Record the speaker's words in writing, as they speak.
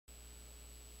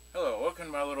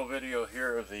welcome to my little video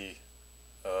here of the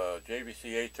JVC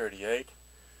 838.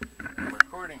 I'm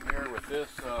recording here with this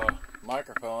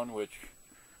microphone, which,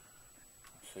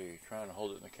 let's see, trying to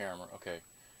hold it in the camera. Okay,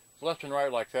 it's left and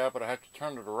right like that, but I have to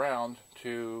turn it around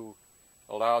to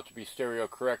allow it to be stereo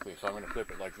correctly. So I'm going to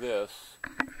flip it like this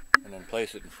and then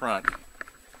place it in front.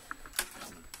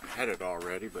 I had it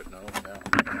already, but no, now.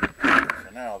 So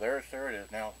now there it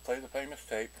is. Now play the famous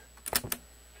tape.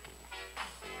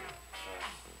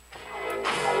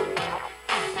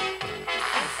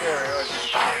 Stereo, as you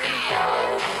can see,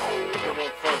 get a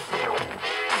little closer to it.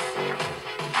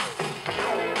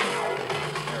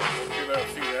 There, you better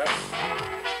see that.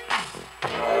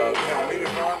 Can I leave it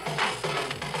on?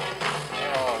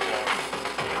 Oh, God.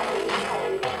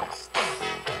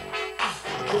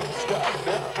 Can't stop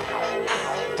now.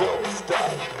 Don't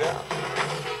stop now.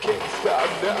 Can't stop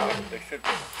now. They should be.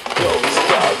 Don't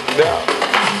stop now.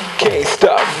 Can't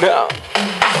stop now.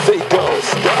 Say don't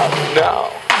stop now.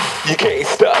 You can't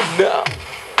stop now.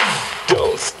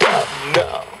 Don't stop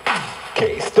now.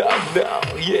 Can't stop now.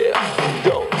 Yeah.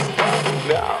 Don't stop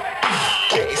now.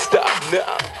 Can't stop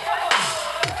now.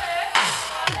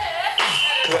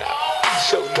 Clap.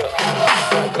 Show up.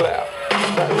 Not clap.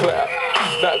 Not clap.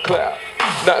 Not clap.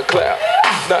 Not clap.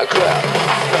 Not clap.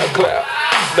 Not clap.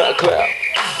 Not clap.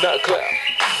 Not clap.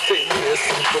 Say me and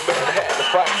Superman had to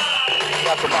fight.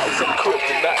 Knock him out some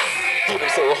kryptonite. Hit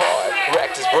him so hard,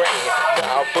 racked his brain.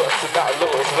 Now I'm busting out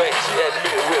Lois Lane. She had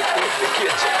mirrors in the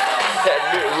kitchen, had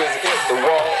mirrors in the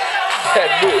wall,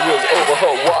 had mirrors over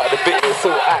her water bed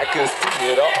so I could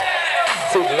see it all.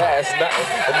 So last night,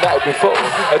 the night before,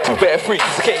 two bad freaks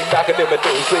came knocking at my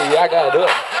door. Say I got up,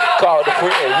 called a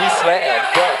friend, we slammed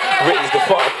dunk, raised the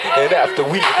funk, and after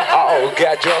we all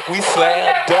got drunk, we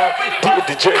slammed dunk, did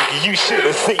the jerky. You should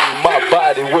have seen my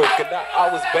body working out. I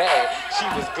was bad, she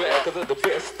was glad, cause of the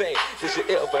best thing that she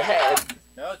ever had.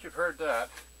 Now that you've heard that,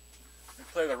 let me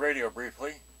play the radio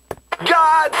briefly.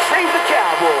 God save the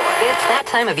cowboy! It's that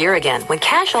time of year again when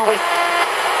cash always...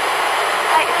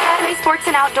 Academy Sports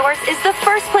and Outdoors is the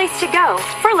first place to go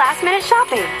for last-minute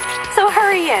shopping. So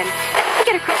hurry in.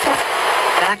 Get a Christmas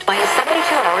backed by a 72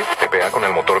 hours. Pega con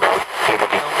el motor de 2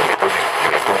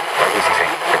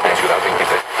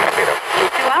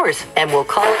 hours, and we'll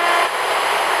call it.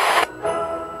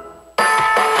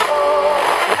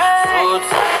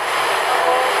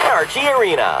 RG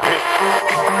Arena.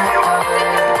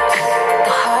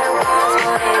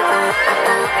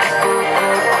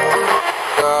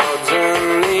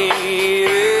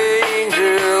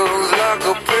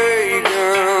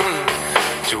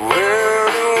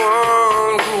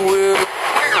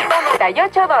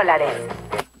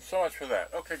 So much for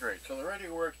that. Okay, great. So the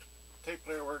radio works, tape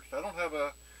player works. I don't have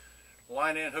a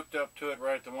line in hooked up to it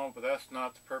right at the moment, but that's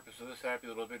not the purpose of this happy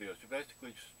little video. So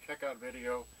basically, just check out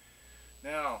video.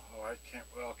 Now, oh, I can't,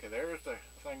 well, okay, there's the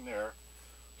thing there.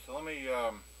 So let me,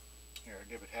 here,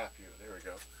 give it half view. There we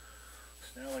go.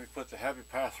 So now let me put the happy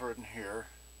password in here.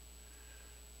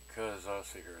 Because, let's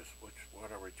see here,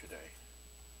 what are we today?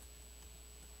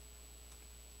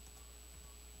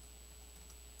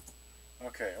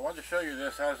 Okay, I wanted to show you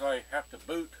this as I have to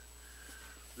boot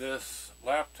this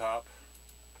laptop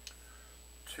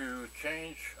to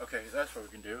change. Okay, that's what we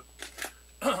can do.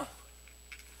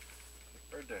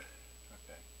 Where'd the,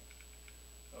 okay,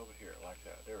 over here, like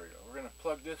that. There we go. We're going to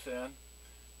plug this in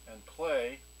and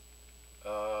play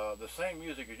the same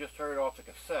music you just heard off the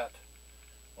cassette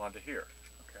onto here.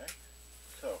 Okay,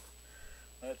 so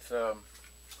let's, I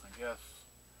guess,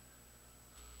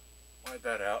 slide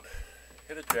that out,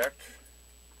 hit eject.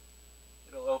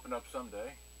 It'll open up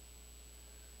someday.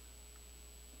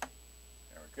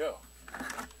 There we go.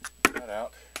 That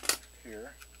out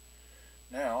here.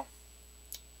 Now,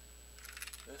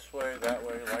 this way, that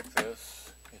way, like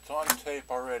this. It's on tape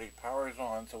already. Power's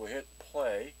on, so we hit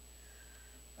play.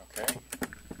 Okay.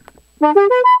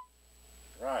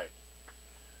 Right.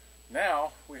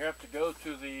 Now, we have to go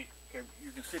to the, okay,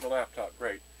 you can see the laptop,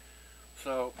 great.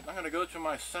 So, I'm going to go to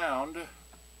my sound,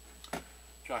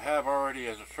 which I have already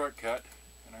as a shortcut.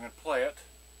 And I'm going to play it.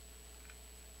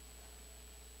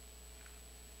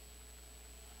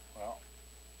 Well,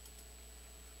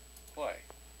 play.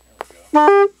 There we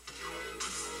go.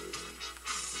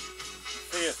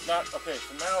 See, it's not, okay,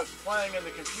 so now it's playing in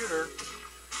the computer.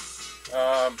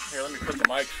 Here, let me put the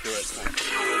mics to it.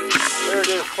 There it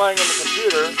is, playing in the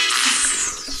computer.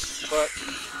 But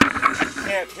you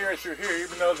can't hear it through here,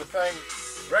 even though the thing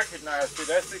recognized it.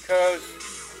 That's because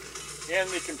in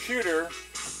the computer,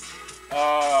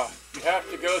 you have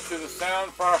to go to the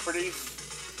sound properties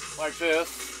like this,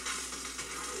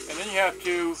 and then you have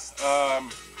to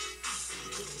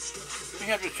you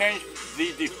have to change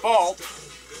the default,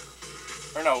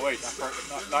 or no, wait,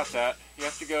 not that. You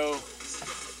have to go,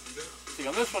 see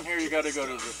on this one here, you got to go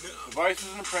to the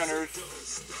devices and printers,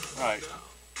 right,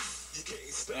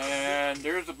 and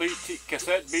there's the BT,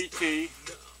 cassette BT,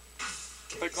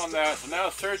 click on that. So now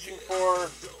it's searching for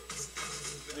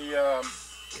the,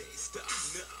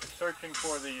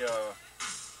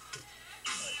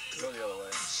 go the other way,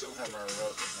 I don't have my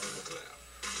remote.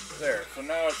 There, so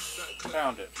now it's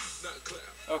found it.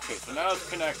 Okay, so now it's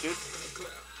connected.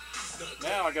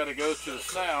 Now I got to go to the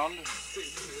sound,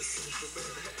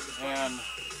 and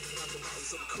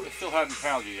it still hadn't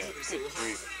found you yet. Good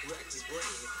grief.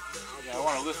 Yeah, I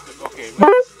want to listen to, okay,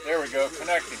 there we go,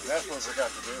 connecting. That's what we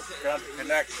forgot to do. Forgot to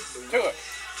connect to it.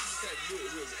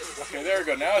 Okay, there we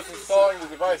go. Now it's installing the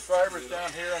device drivers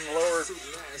down here on the lower,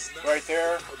 right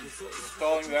there.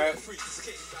 Installing that.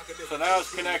 So now it's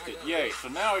connected. Yay. So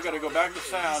now we got to go back to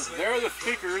sound. There are the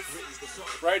speakers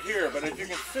right here. But as you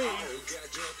can see,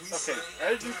 okay,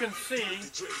 as you can see,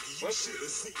 whoops.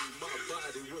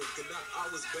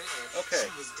 Okay,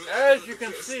 as you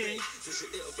can see,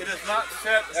 it is not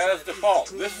set as default.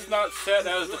 This is not set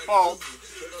as default.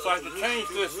 So I have to change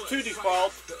this to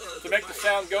default to make the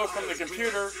sound go from the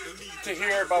computer to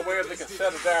here by way of the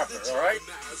cassette adapter, alright?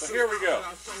 So here we go.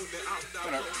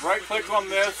 I'm going to right click on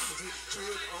this,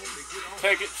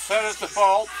 take it, set as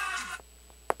default.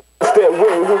 That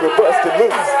way we were busting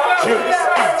loose. Juice.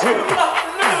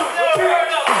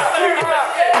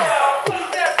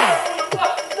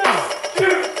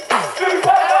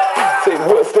 Say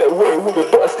what's that way we were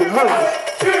busting loose.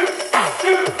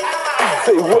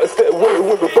 Say what's that way we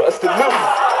were busting loose.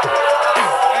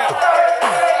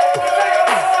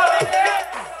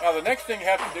 Now the next thing you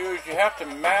have to do is you have to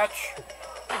match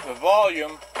the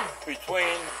volume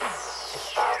between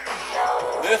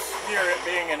this here, it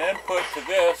being an input to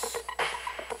this.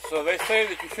 So they say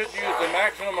that you should use the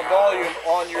maximum volume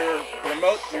on your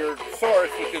remote, your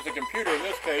source, which is the computer in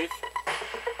this case.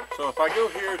 So if I go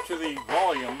here to the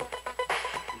volume,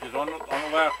 which is on the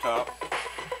laptop,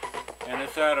 and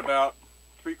it's at about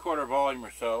 3/4 volume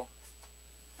or so.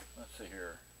 Let's see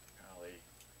here. Golly.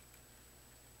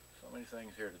 So many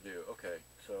things here to do. Okay,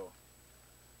 so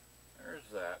there's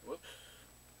that. Whoops.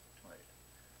 Wait.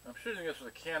 I'm shooting this with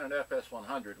a Canon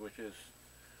FS-100, which is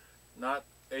not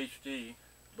HD,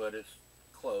 but it's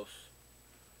close.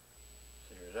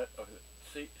 See here, is that, okay,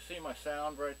 see my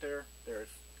sound right there? There,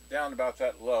 it's down about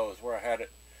that low is where I had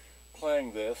it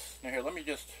playing this. Now here, let me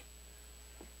just,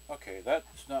 okay,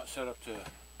 that's not set up to,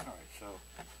 alright, so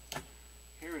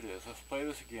here it is. Let's play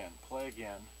this again. Play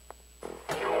again.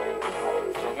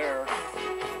 So there,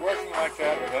 it's working like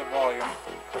that with that volume.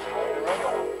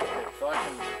 Okay, so I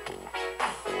can,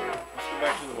 let's go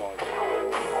back to the volume.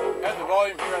 Has the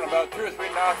volume here on about 2 or 3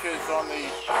 notches on the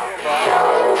boombox.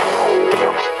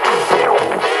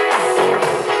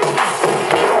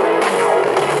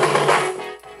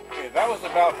 Okay, that was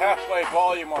about halfway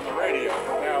volume on the radio.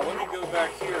 Now let me go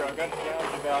back here. I've got it down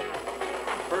to about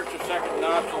first or second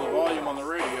notch on the volume on the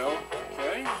radio.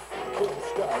 Okay.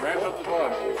 Ramp up the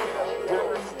volume.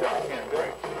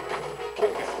 Great.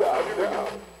 Can't stop now.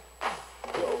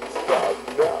 Don't stop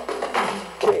now.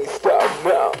 Can't stop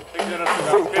now.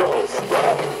 Don't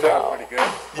stop now. Pretty good.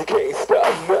 You can't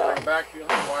stop now. Bring back you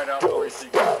wide out. Don't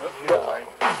stop now.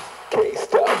 Can't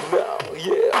stop now.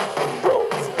 Yeah.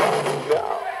 Don't stop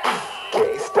now.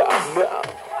 Can't stop now.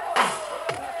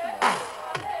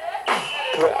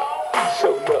 Clap.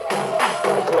 Show up.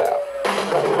 Not clap.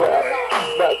 Not clap.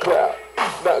 Not clap.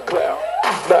 Not clap.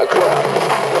 Not clap.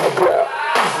 Not clap.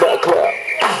 Not clap.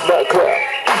 Not clap.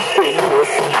 Say you a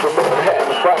Superman had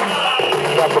to fight.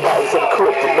 Knock him out some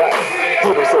kryptonite.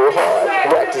 Hit him so hard,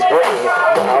 racked his brain.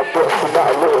 Now I'm busting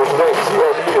out little things. She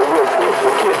had mirrors in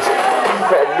the kitchen.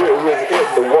 Had mirrors in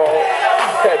the wall.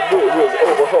 Had mirrors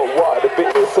over her water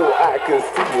baby so I could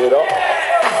see it all.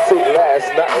 Say last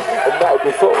night, the night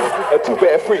before, 2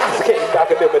 bad freaks came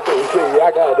knocking them at those. Say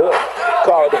I got up,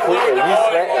 called the police, we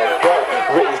slammed,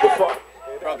 raised the funk.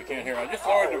 Probably can't hear. I just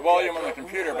lowered the volume on the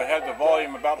computer, but had the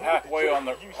volume about halfway on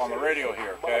the radio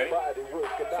here. Okay,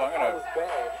 so I'm gonna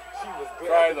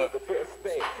try the.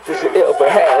 That you ever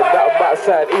had. Now my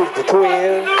side is the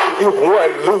twin. If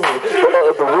one lose, the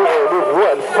other win. If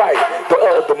one fight, the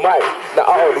other might. Now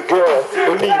all the girls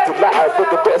don't need to lie, but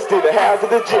the best in the house is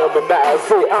the gym. And I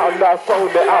say I'm not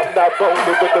phony, I'm not bony,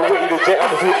 but the way the jam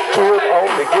is good on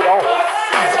to get on.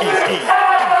 Ski ski.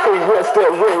 Say what's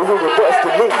that way we were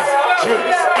busting loose?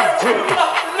 Juice, juice.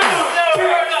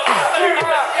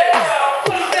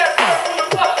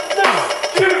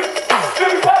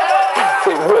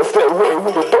 Say what's that way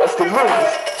we were busting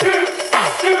loose?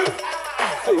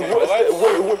 Say Say what's that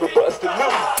word when we busted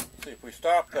loose? See if we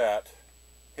stop that,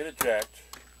 hit eject,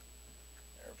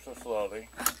 ever so slowly,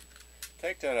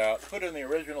 take that out, put in the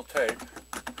original tape,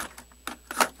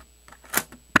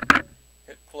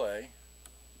 hit play.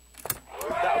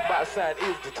 Now my sign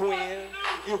is the twin.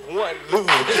 If one lose,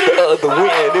 the other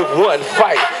win. If one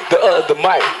fight, the other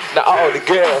might. Now all the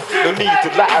girls, no need to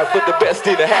lie. But the best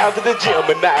in the house of the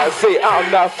Gemini. Say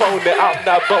I'm not phony, I'm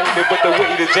not bony, but the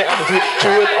way the jam is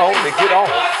true and only get on.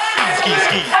 Ski,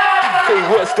 ski. Say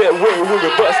what's that word when we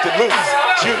busted loose?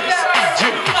 Juice,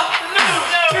 juice.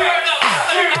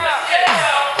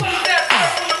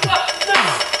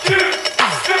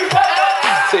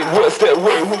 Say what's that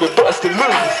word when we busted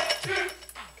loose?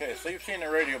 Okay, so you've seen the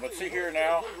radio, but see here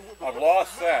now, I've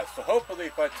lost that. So hopefully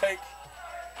if I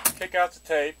take out the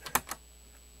tape,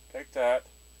 take that,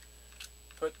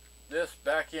 put this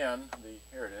back in,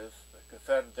 here it is, the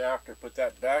cassette adapter, put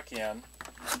that back in,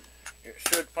 it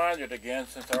should find it again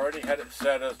since I already had it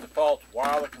set as default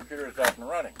while the computer is up and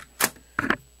running.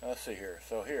 Now, let's see here.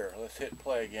 So here, let's hit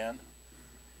play again.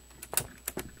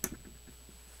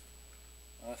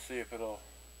 Let's see if it'll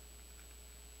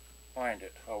find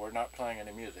it. Oh, we're not playing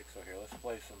any music, so here, let's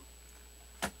play some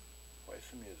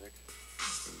music.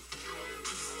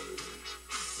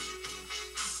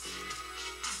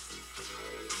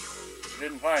 It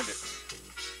didn't find it.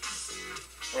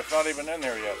 Or it's not even in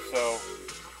there yet, so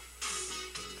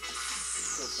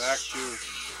go back to,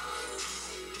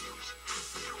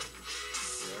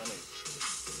 let me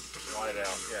white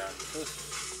out, yeah, this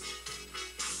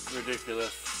is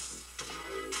ridiculous.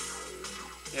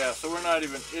 Yeah, so we're not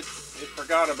even, it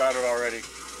forgot about it already.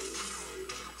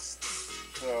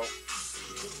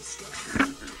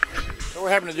 So we're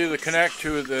having to do the connect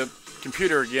to the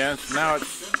computer again, so now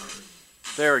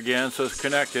it's there again, so it's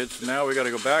connected. So now we got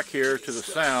to go back here to the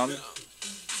sound.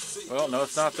 Well, no,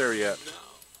 it's not there yet.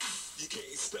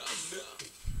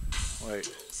 Wait.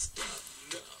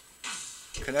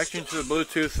 Connecting to the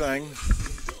Bluetooth thing.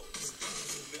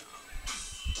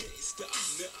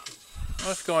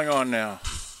 What's going on now?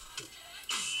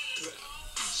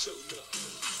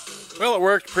 Well, it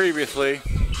worked previously.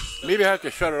 Maybe I have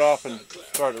to shut it off and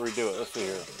start to redo it. Let's see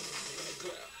here.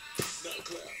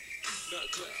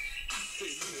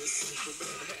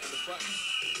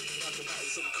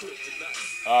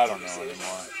 I don't know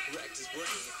anymore.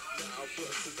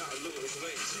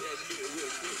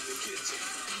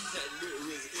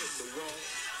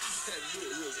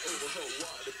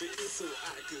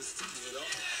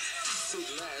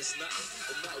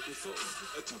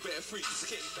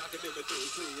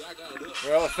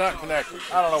 Well, it's not connected.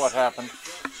 I don't know what happened.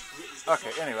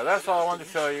 Okay, anyway, that's all I wanted to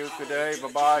show you today.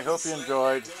 Bye-bye. Hope you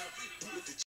enjoyed.